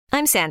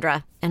I'm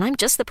Sandra, and I'm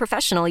just the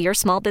professional your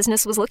small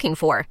business was looking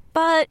for.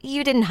 But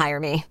you didn't hire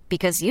me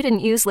because you didn't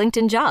use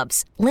LinkedIn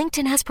Jobs.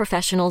 LinkedIn has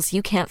professionals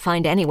you can't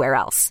find anywhere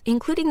else,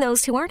 including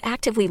those who aren't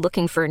actively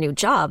looking for a new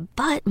job,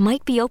 but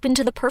might be open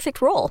to the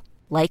perfect role,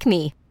 like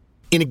me.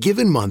 In a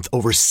given month,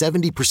 over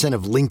 70%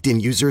 of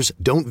LinkedIn users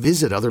don't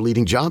visit other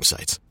leading job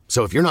sites.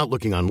 So if you're not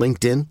looking on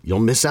LinkedIn, you'll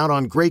miss out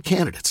on great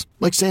candidates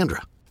like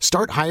Sandra.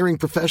 Start hiring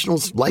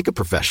professionals like a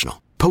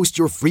professional. Post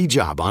your free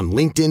job on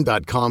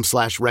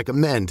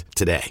linkedin.com/recommend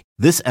today.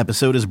 This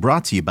episode is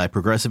brought to you by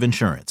Progressive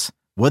Insurance.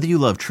 Whether you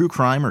love true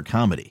crime or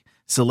comedy,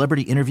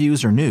 celebrity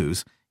interviews or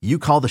news, you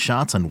call the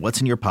shots on what's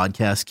in your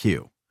podcast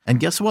queue. And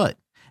guess what?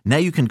 Now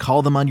you can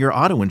call them on your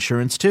auto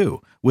insurance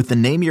too with the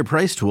Name Your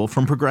Price tool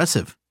from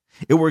Progressive.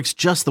 It works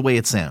just the way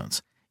it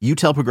sounds. You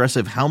tell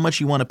Progressive how much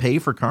you want to pay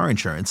for car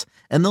insurance,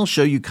 and they'll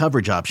show you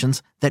coverage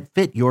options that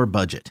fit your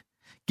budget.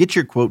 Get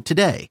your quote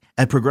today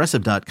at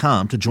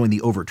Progressive.com to join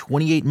the over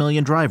 28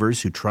 million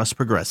drivers who trust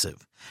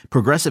Progressive.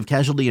 Progressive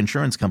Casualty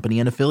Insurance Company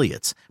and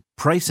Affiliates.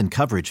 Price and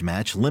coverage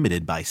match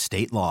limited by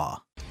state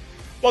law.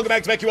 Welcome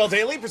back to BetQL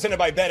Daily, presented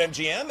by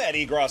BetMGM.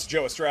 Eddie Gross,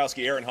 Joe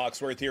Ostrowski, Aaron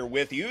Hawksworth here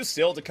with you.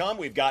 Still to come,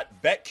 we've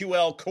got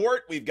BetQL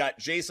Court, we've got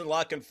Jason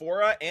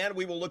Lockenfora, and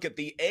we will look at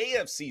the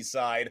AFC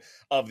side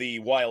of the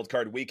wild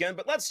card weekend.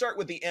 But let's start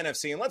with the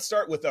NFC, and let's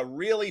start with a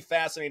really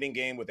fascinating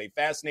game with a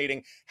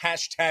fascinating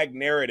hashtag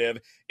narrative.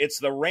 It's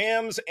the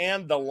Rams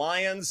and the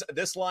Lions.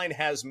 This line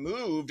has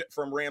moved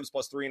from Rams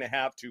plus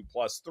 3.5 to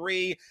plus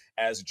 3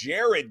 as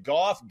Jared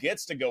Goff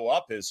gets to go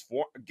up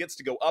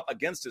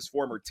against his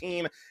former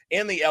team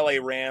in the LA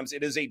Rams.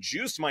 It is a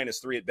juiced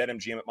 -3 at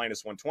BetMGM at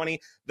 -120.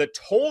 The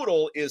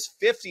total is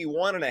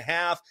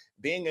 51.5.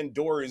 Being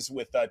indoors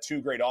with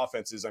two great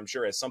offenses, I'm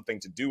sure, has something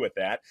to do with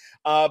that.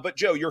 But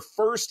Joe, your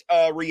first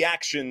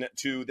reaction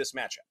to this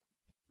matchup?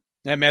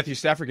 Yeah, Matthew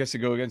Stafford gets to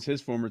go against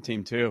his former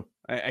team too.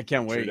 I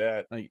can't wait.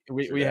 Like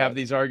we have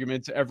these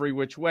arguments every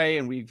which way,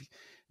 and we've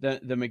the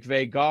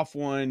McVay Goff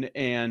one,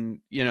 and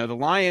the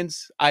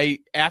Lions.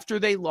 After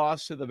they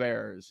lost to the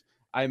Bears,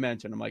 I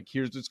mentioned, I'm like,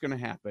 here's what's going to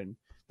happen.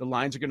 The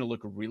Lions are going to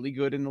look really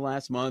good in the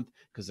last month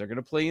because they're going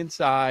to play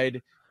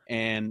inside,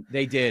 and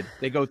they did.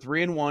 They go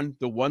 3-1.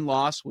 The one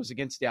loss was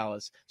against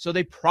Dallas, so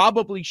they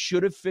probably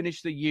should have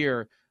finished the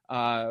year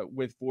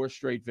with 4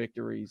 straight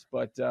victories.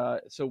 But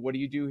so what do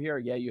you do here?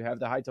 Yeah, you have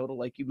the high total,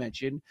 like you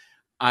mentioned.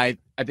 I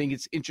think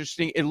it's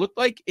interesting. It looked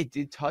like it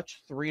did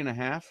touch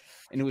 3.5,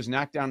 and it was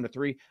knocked down to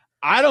 3.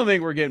 I don't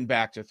think we're getting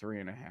back to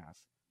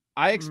 3.5.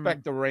 I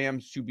expect the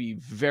Rams to be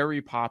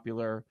very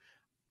popular.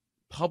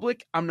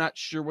 Public, I'm not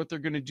sure what they're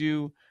going to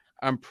do.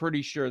 I'm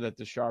pretty sure that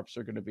the Sharps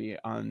are going to be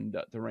on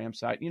the Rams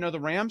side. The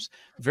Rams,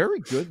 very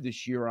good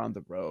this year on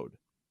the road.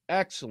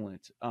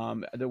 Excellent.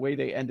 The way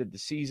they ended the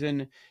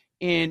season.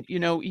 And,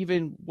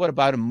 even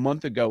about a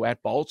month ago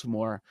at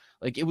Baltimore,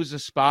 like it was a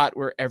spot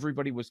where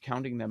everybody was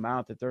counting them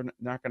out that they're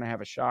not going to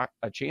have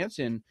a chance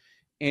in.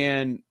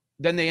 And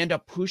then they end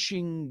up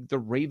pushing the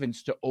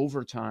Ravens to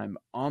overtime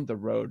on the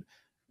road.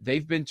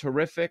 They've been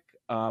terrific.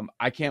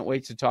 I can't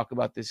wait to talk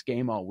about this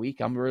game all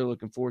week. I'm really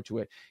looking forward to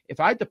it.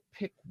 If I had to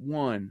pick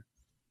one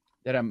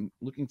that I'm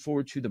looking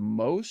forward to the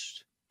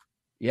most,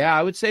 yeah,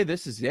 I would say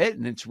this is it.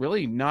 And it's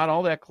really not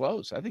all that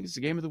close. I think it's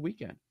the game of the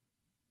weekend.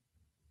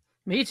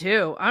 Me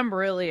too. I'm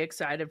really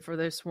excited for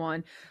this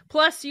one.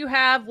 Plus, you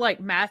have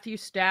Matthew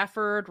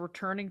Stafford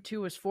returning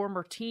to his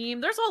former team.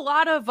 There's a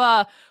lot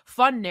of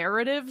fun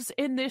narratives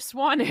in this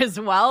one as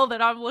well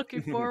that I'm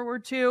looking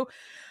forward to.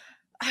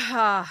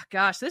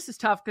 Gosh, this is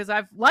tough because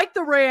I've liked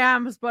the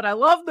Rams, but I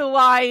love the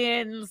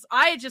Lions.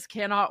 I just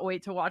cannot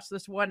wait to watch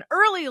this one.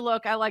 Early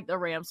look, I like the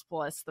Rams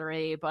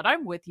 +3, but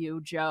I'm with you,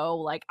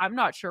 Joe. I'm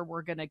not sure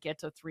we're going to get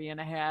to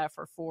 3.5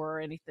 or 4 or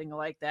anything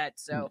like that.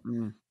 So,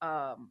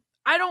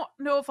 I don't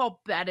know if I'll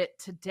bet it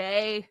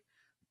today,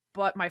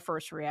 but my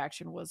first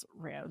reaction was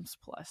Rams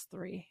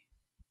 +3.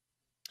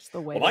 The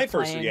way my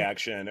first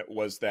reaction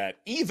was that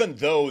even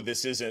though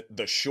this isn't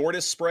the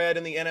shortest spread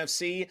in the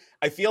NFC,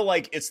 I feel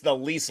like it's the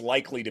least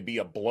likely to be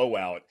a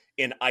blowout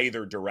in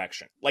either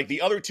direction. Like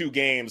the other two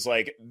games,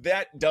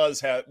 that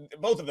does have,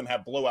 both of them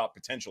have blowout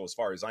potential as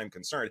far as I'm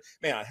concerned.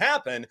 May not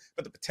happen,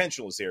 but the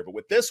potential is there. But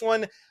with this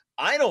one,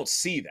 I don't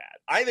see that.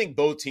 I think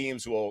both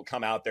teams will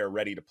come out there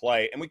ready to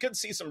play, and we could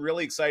see some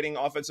really exciting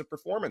offensive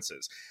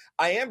performances.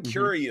 I am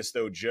curious,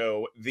 though,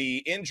 Joe, the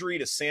injury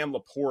to Sam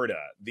Laporta,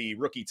 the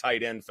rookie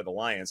tight end for the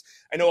Lions.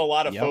 I know a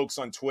lot of folks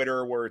on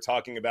Twitter were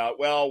talking about,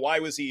 well, why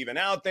was he even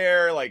out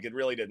there? It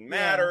really didn't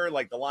matter.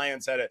 The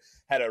Lions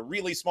had a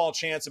really small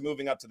chance of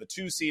moving up to the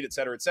 2 seed, et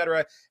cetera, et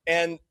cetera.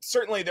 And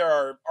certainly there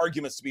are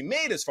arguments to be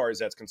made as far as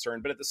that's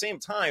concerned. But at the same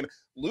time,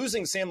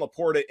 losing Sam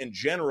Laporta in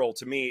general,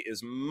 to me,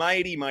 is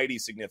mighty, mighty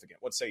significant.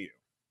 What say you?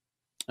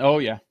 Oh,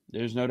 yeah.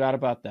 There's no doubt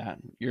about that.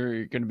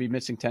 You're going to be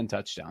missing 10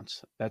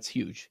 touchdowns. That's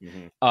huge.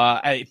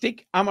 I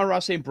think Amon-Ra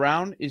St.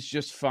 Brown is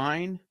just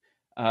fine.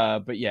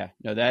 But, yeah,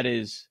 no, that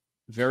is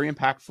very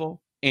impactful.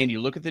 And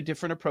you look at the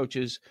different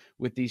approaches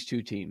with these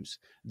two teams.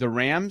 The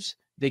Rams,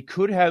 they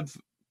could have,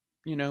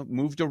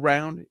 moved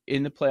around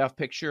in the playoff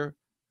picture.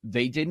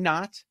 They did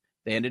not.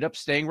 They ended up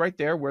staying right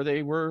there where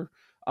they were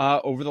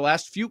over the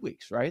last few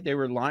weeks, right? They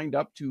were lined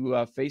up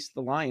to face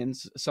the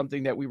Lions,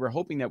 something that we were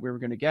hoping that we were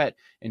going to get.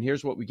 And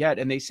here's what we get.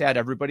 And they sat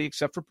everybody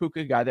except for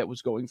Puka, a guy that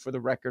was going for the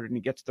record, and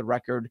he gets the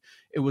record.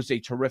 It was a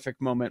terrific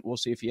moment. We'll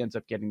see if he ends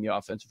up getting the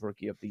Offensive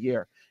Rookie of the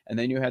Year. And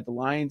then you had the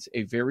Lions,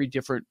 a very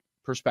different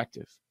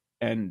perspective.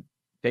 And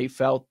they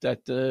felt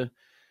that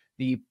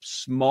the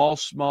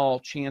small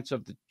chance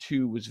of the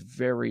two was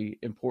very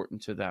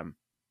important to them.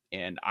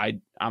 And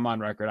I'm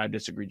on record. I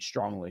disagreed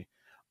strongly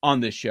on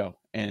this show.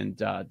 And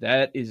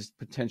that is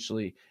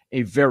potentially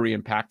a very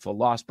impactful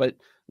loss. But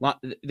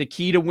the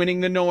key to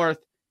winning the North,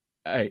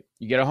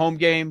 you get a home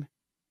game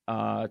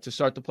to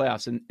start the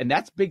playoffs. And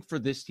that's big for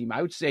this team.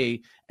 I would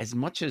say as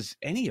much as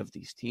any of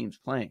these teams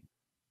playing.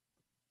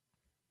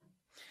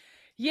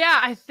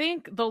 Yeah, I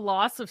think the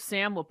loss of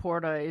Sam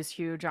Laporta is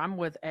huge. I'm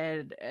with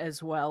Ed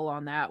as well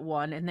on that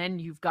one. And then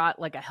you've got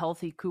like a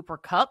healthy Cooper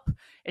Kupp.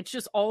 It's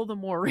just all the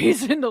more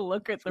reason to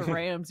look at the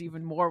Rams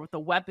even more with the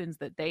weapons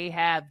that they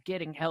have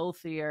getting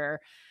healthier.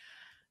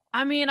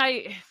 I mean,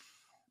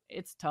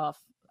 it's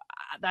tough.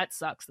 That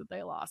sucks that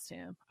they lost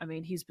him. I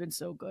mean, he's been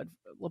so good.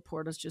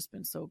 Laporta's just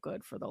been so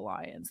good for the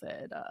Lions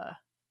that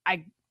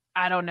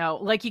I don't know.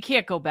 Like, you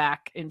can't go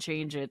back and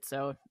change it.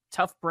 So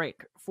tough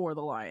break for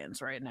the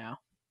Lions right now.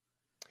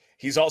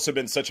 He's also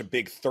been such a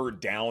big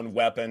third down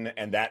weapon,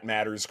 and that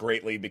matters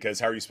greatly because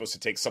how are you supposed to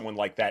take someone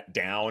like that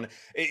down?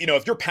 You know,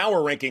 if you're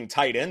power ranking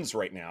tight ends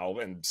right now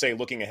and say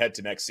looking ahead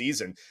to next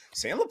season,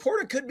 Sam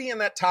Laporta could be in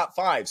that top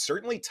 5,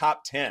 certainly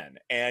top 10,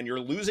 and you're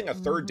losing a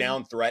third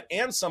down threat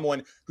and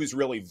someone who's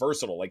really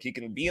versatile. Like, he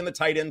can be in the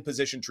tight end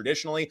position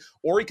traditionally,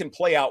 or he can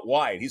play out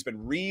wide. He's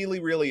been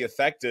really, really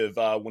effective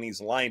when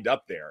he's lined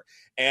up there.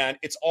 And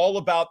it's all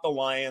about the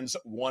Lions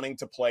wanting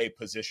to play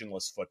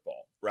positionless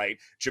football, right?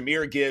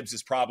 Jahmyr Gibbs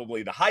is probably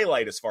the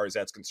highlight as far as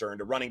that's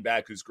concerned, a running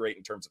back who's great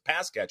in terms of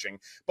pass catching,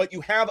 but you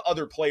have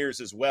other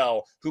players as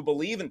well who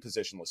believe in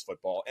positionless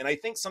football. And I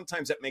think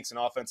sometimes that makes an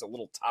offense a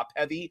little top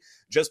heavy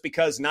just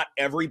because not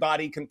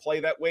everybody can play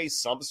that way.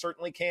 Some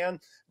certainly can,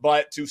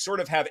 but to sort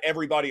of have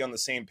everybody on the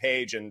same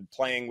page and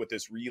playing with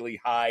this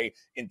really high,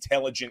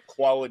 intelligent,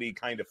 quality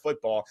kind of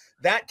football,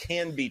 that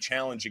can be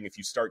challenging if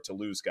you start to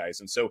lose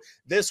guys. And so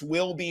this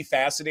will be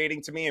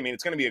fascinating to me. I mean,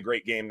 it's going to be a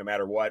great game no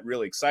matter what.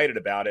 Really excited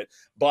about it,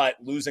 but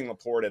losing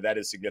Laporta, that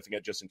is significant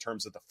just in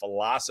terms of the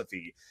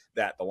philosophy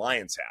that the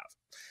Lions have.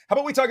 How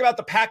about we talk about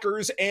the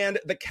Packers and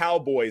the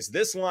Cowboys?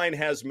 This line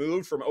has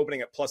moved from opening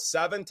at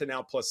 +7 to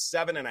now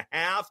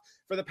 +7.5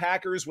 for the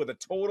Packers with a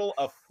total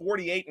of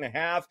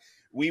 48.5.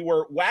 We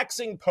were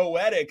waxing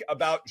poetic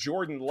about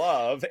Jordan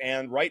Love,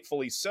 and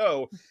rightfully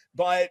so.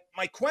 But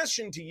my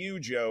question to you,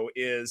 Joe,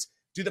 is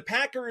do the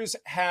Packers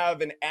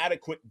have an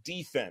adequate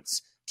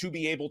defense to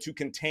be able to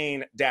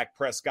contain Dak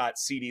Prescott,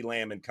 CeeDee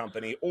Lamb, and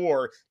company,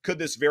 or could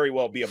this very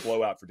well be a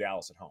blowout for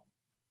Dallas at home?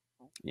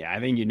 Yeah, I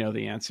think you know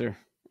the answer.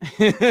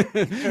 Leaving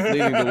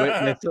the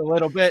witness a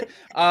little bit.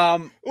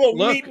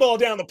 Meatball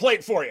down the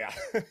plate for you.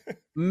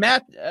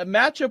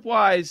 Matchup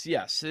wise,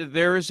 yes,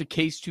 there is a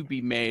case to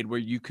be made where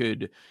you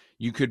could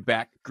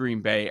back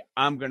Green Bay.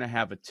 I'm going to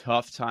have a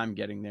tough time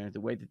getting there.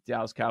 The way that the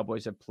Dallas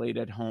Cowboys have played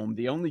at home,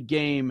 the only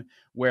game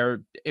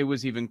where it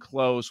was even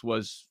close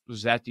was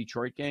that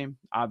Detroit game,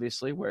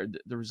 obviously, where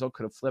the result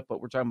could have flipped.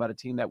 But we're talking about a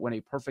team that went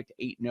a perfect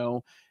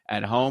 8-0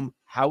 at home.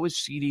 How is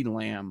CeeDee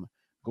Lamb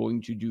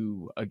going to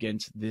do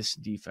against this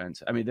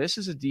defense? I mean, this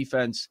is a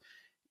defense.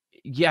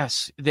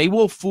 Yes, they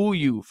will fool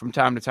you from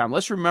time to time.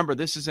 Let's remember,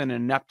 this is an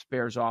inept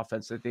Bears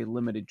offense that they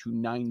limited to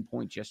 9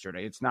 points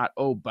yesterday. It's not,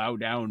 bow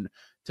down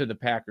to the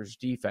Packers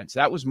defense.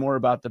 That was more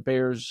about the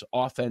Bears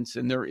offense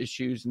and their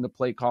issues and the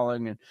play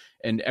calling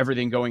and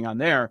everything going on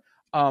there.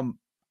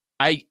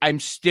 I'm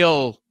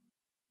still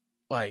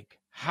like,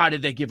 how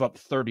did they give up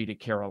 30 to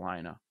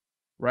Carolina,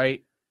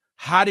 right?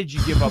 How did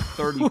you give up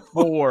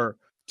 34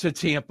 to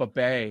Tampa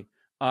Bay?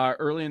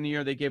 Early in the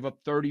year, they gave up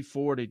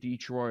 34 to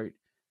Detroit.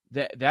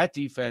 That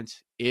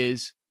defense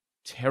is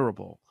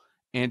terrible.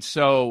 And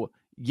so,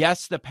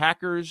 yes, the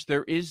Packers,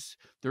 there is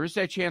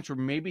that chance where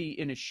maybe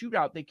in a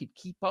shootout they could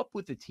keep up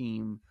with the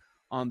team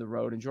on the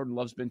road. And Jordan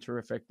Love's been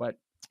terrific. But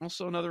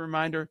also another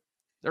reminder,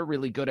 they're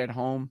really good at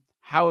home.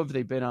 How have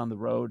they been on the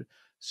road?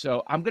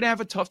 So I'm going to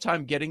have a tough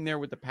time getting there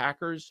with the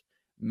Packers.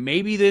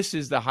 Maybe this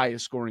is the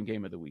highest scoring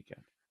game of the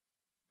weekend.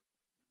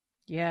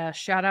 Yeah,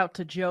 shout out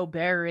to Joe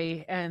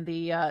Barry and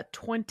the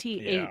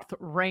 28th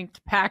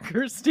ranked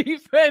Packers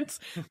defense.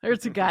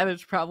 There's a guy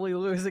that's probably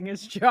losing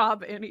his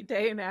job any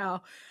day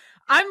now.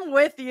 I'm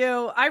with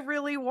you. I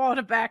really want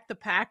to back the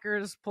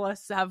Packers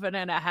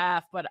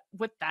 +7.5, but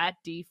with that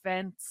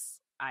defense,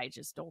 I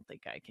just don't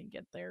think I can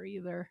get there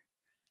either.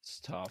 It's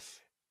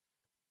tough.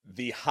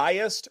 The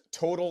highest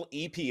total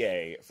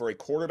EPA for a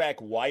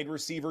quarterback wide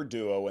receiver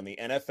duo in the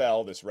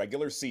NFL this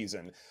regular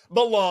season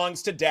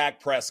belongs to Dak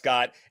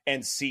Prescott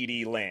and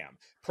CeeDee Lamb.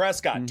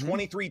 Prescott,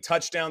 23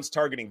 touchdowns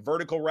targeting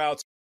vertical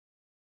routes.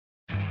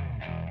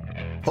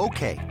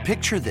 Okay,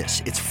 picture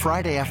this. It's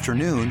Friday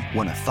afternoon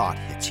when a thought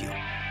hits you.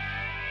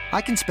 I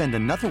can spend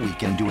another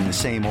weekend doing the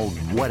same old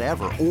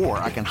whatever, or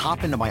I can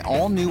hop into my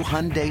all-new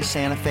Hyundai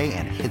Santa Fe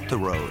and hit the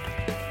road.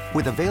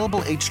 With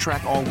available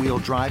H-Track all-wheel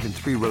drive and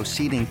 3-row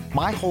seating,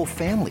 my whole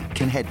family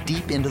can head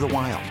deep into the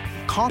wild.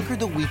 Conquer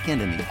the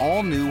weekend in the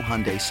all-new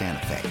Hyundai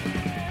Santa Fe.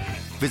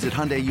 Visit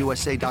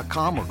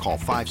HyundaiUSA.com or call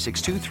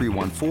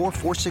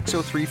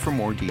 562-314-4603 for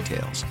more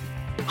details.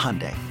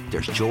 Hyundai,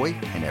 there's joy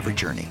in every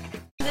journey.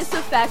 This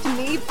affect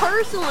me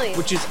personally.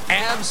 Which is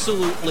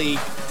absolutely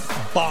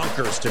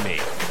bonkers to me.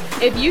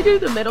 If you do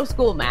the middle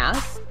school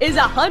math, is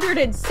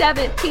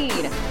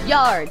 117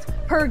 yards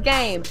per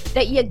game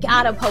that you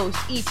gotta post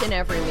each and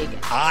every weekend.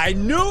 I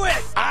knew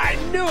it! I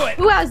knew it!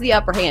 Who has the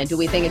upper hand? Do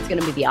we think it's going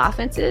to be the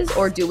offenses,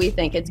 or do we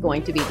think it's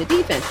going to be the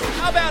defenses?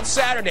 How about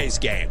Saturday's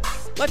game?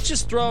 Let's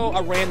just throw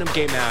a random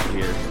game out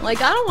here.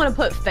 Like, I don't want to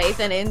put faith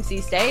in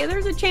NC State.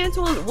 There's a chance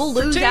we'll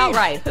lose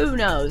outright. Who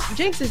knows?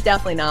 Jinx is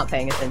definitely not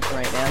paying attention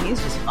right now.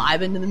 He's just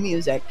vibing to the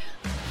music.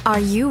 Are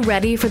you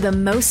ready for the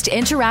most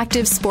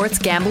interactive sports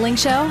gambling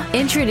show?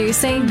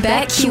 Introducing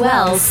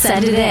BetQL's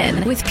Send It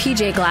In with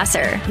PJ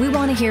Glasser. We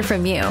want to hear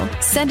from you.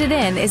 Send It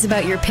In is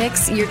about your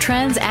picks, your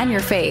trends, and your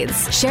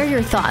fades. Share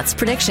your thoughts,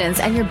 predictions,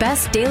 and your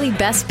best daily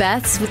best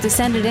bets with the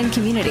Send It In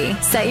community.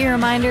 Set your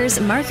reminders,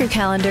 mark your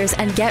calendars,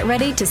 and get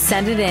ready to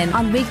send it in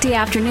on weekday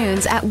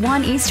afternoons at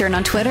 1 Eastern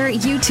on Twitter,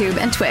 YouTube,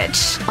 and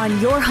Twitch. On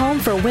your home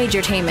for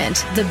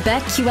wagertainment, the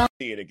BetQL.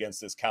 It against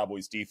this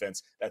Cowboys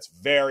defense that's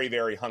very,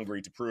 very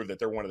hungry to prove that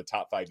they're one of the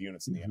top 5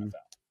 units in the NFL.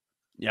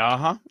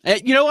 Yeah,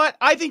 you know what?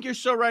 I think you're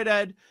so right,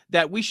 Ed,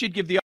 that we should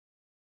give the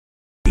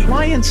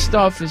Lions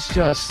stuff is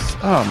just,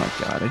 oh my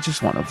God, I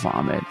just want to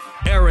vomit.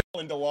 Aaron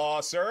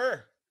DeLaw,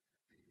 sir.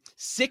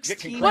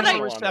 16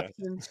 more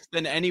receptions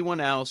than anyone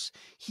else.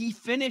 He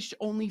finished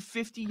only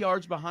 50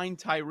 yards behind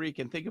Tyreek.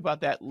 And think about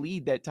that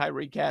lead that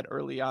Tyreek had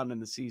early on in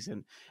the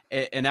season.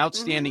 An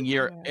outstanding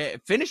year.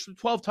 Finished with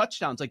 12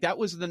 touchdowns. Like, that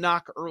was the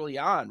knock early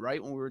on,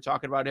 right? When we were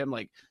talking about him,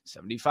 like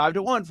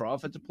 75-1 for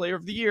Offensive Player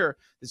of the Year.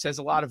 This has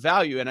a lot of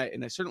value. And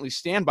I certainly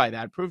stand by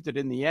that. Proved it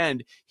in the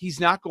end.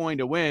 He's not going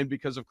to win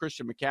because of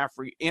Christian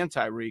McCaffrey and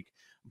Tyreek,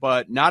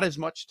 but not as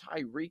much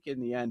Tyreek in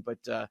the end.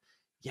 But,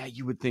 yeah,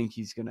 you would think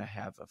he's going to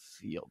have a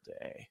field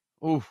day.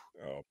 Ooh,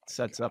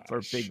 sets up for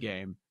a big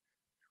game.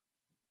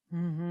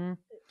 Mm-hmm.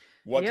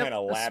 What kind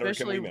of ladder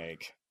can we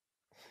make?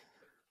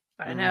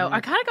 I know.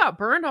 I kind of got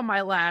burned on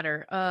my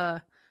ladder,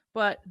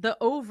 but the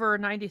over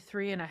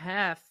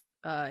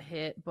 93.5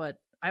 hit, but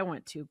I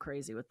went too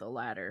crazy with the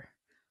ladder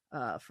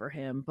for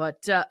him.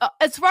 But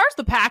as far as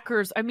the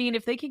Packers, I mean,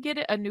 if they could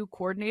get a new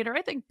coordinator,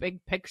 I think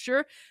big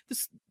picture,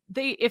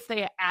 if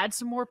they add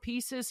some more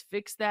pieces,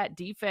 fix that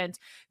defense,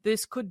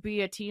 this could be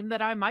a team that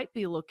I might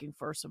be looking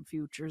for some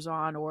futures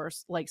on, or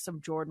like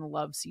some Jordan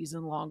Love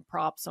season-long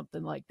prop,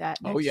 something like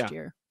that next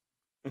year.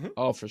 Mm-hmm.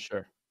 Oh, for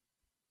sure.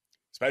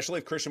 Especially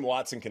if Christian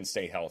Watson can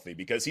stay healthy,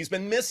 because he's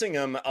been missing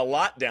him a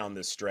lot down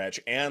this stretch,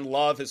 and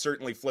Love has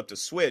certainly flipped a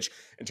switch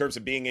in terms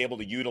of being able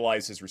to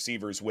utilize his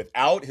receivers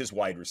without his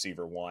wide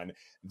receiver one.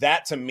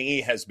 That, to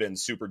me, has been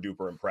super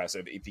duper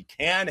impressive. If he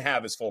can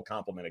have his full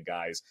complement of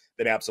guys,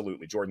 then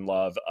absolutely, Jordan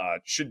Love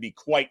should be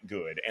quite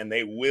good, and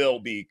they will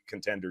be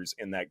contenders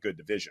in that good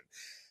division.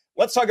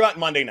 Let's talk about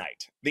Monday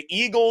night. The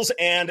Eagles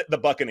and the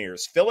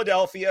Buccaneers.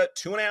 Philadelphia,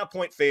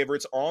 2.5-point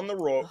favorites on the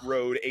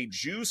road, a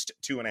juiced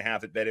 2.5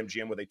 at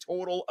BetMGM with a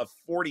total of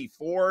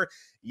 44.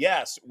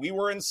 Yes, we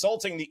were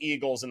insulting the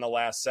Eagles in the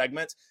last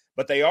segment,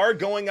 but they are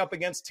going up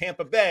against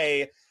Tampa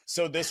Bay,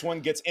 so this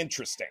one gets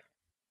interesting.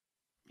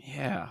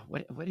 Yeah,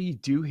 what do you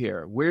do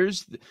here?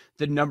 Where's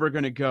the number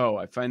going to go?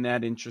 I find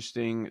that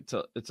interesting.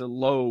 It's a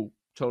low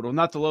total,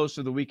 not the lowest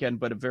of the weekend,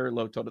 but a very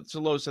low total. It's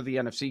the lowest of the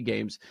NFC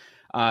games,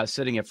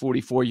 sitting at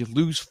 44. You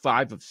lose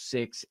 5 of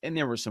 6, and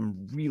there were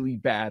some really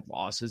bad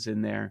losses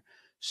in there.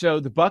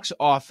 So the Bucs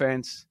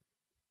offense,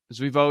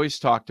 as we've always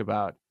talked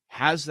about,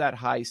 has that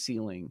high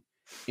ceiling,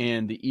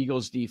 and the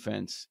Eagles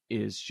defense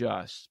is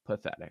just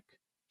pathetic.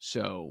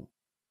 So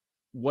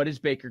what is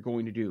Baker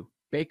going to do?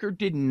 Baker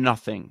did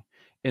nothing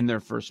in their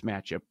first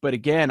matchup. But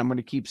again, I'm going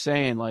to keep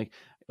saying, like,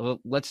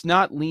 let's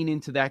not lean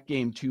into that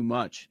game too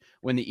much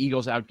when the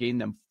Eagles outgained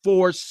them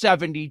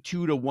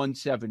 472 to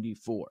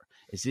 174.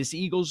 Is this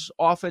Eagles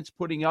offense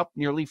putting up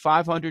nearly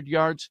 500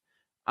 yards?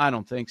 I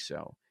don't think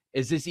so.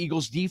 Is this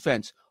Eagles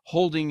defense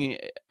holding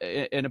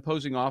an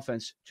opposing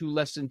offense to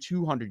less than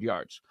 200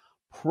 yards?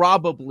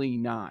 Probably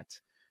not.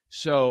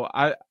 So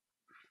I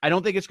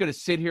don't think it's going to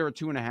sit here at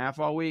 2.5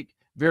 all week.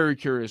 Very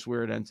curious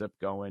where it ends up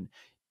going.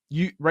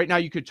 Right now,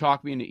 you could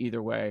talk me into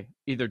either way,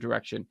 either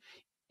direction.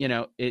 You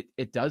know,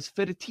 it does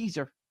fit a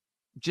teaser.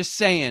 Just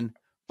saying.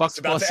 Bucks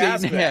plus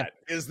 8.5.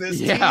 Is this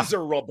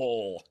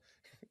teaserable?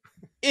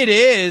 It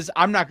is.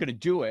 I'm not going to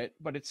do it,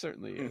 but it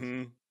certainly is.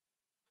 Mm-hmm.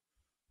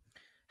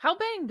 How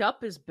banged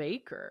up is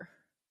Baker?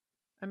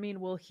 I mean,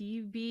 will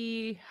he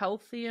be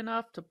healthy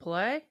enough to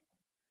play?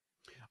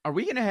 Are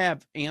we going to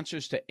have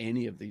answers to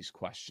any of these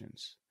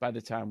questions by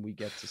the time we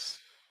get to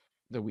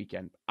the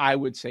weekend? I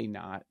would say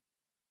not.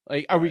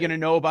 Like, are we going to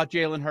know about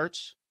Jalen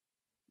Hurts?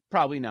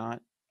 Probably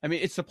not. I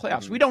mean, it's the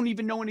playoffs. We don't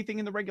even know anything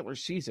in the regular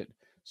season.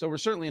 So we're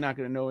certainly not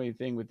going to know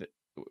anything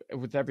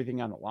with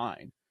everything on the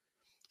line.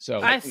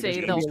 So I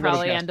say they'll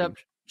probably end up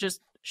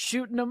just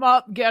shooting him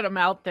up, get him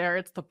out there.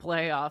 It's the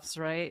playoffs,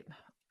 right?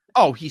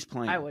 Oh, he's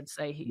playing. I would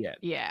say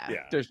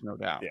yeah. There's no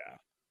doubt. Yeah.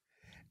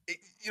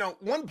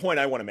 One point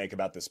I want to make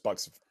about this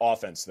Bucs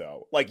offense,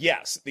 though, like,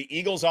 yes, the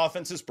Eagles'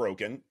 offense is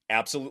broken.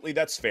 Absolutely,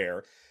 that's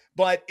fair.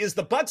 But is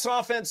the Bucs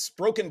offense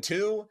broken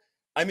too?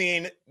 I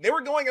mean, they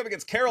were going up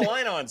against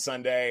Carolina on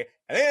Sunday,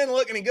 and they didn't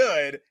look any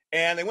good.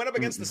 And they went up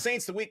against the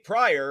Saints the week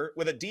prior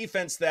with a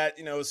defense that,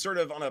 was sort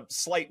of on a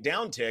slight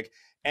downtick.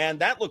 And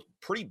that looked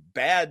pretty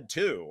bad,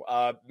 too.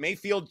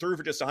 Mayfield threw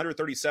for just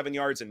 137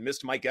 yards and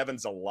missed Mike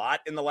Evans a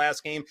lot in the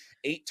last game.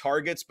 8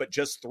 targets, but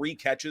just 3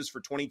 catches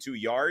for 22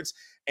 yards.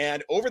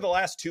 And over the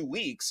last 2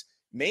 weeks,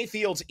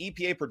 Mayfield's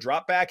EPA per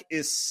dropback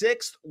is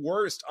 6th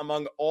worst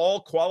among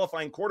all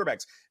qualifying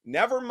quarterbacks.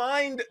 Never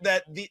mind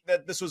that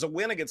this was a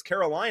win against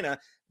Carolina.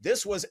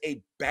 This was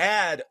a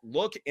bad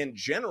look in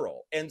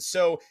general. And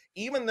so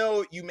even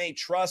though you may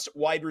trust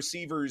wide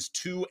receivers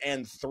 2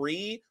 and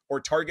 3 or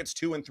targets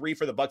 2 and 3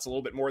 for the Bucs a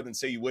little bit more than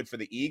say you would for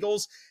the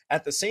Eagles,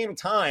 at the same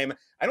time,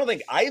 I don't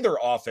think either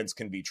offense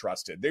can be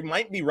trusted. They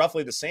might be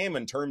roughly the same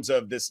in terms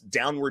of this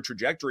downward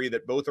trajectory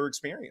that both are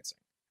experiencing.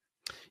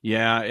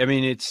 Yeah, I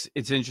mean, it's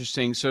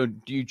interesting. So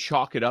do you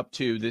chalk it up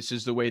to this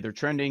is the way they're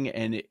trending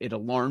and it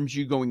alarms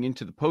you going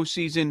into the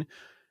postseason?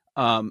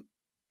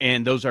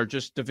 And those are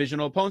just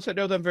divisional opponents that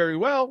know them very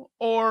well?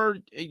 Or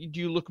do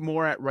you look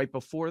more at right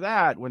before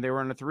that when they were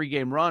on a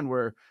 3-game run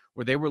where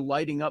they were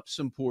lighting up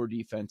some poor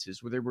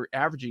defenses, where they were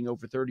averaging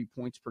over 30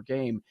 points per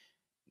game?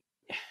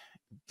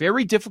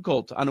 Very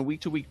difficult on a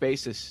week-to-week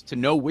basis to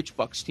know which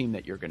Bucs team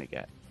that you're going to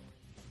get.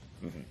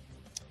 Mm-hmm.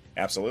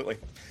 Absolutely.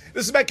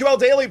 This is BetQL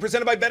Daily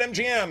presented by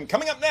BetMGM.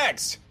 Coming up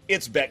next,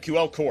 it's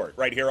BetQL Court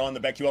right here on the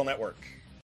BetQL Network.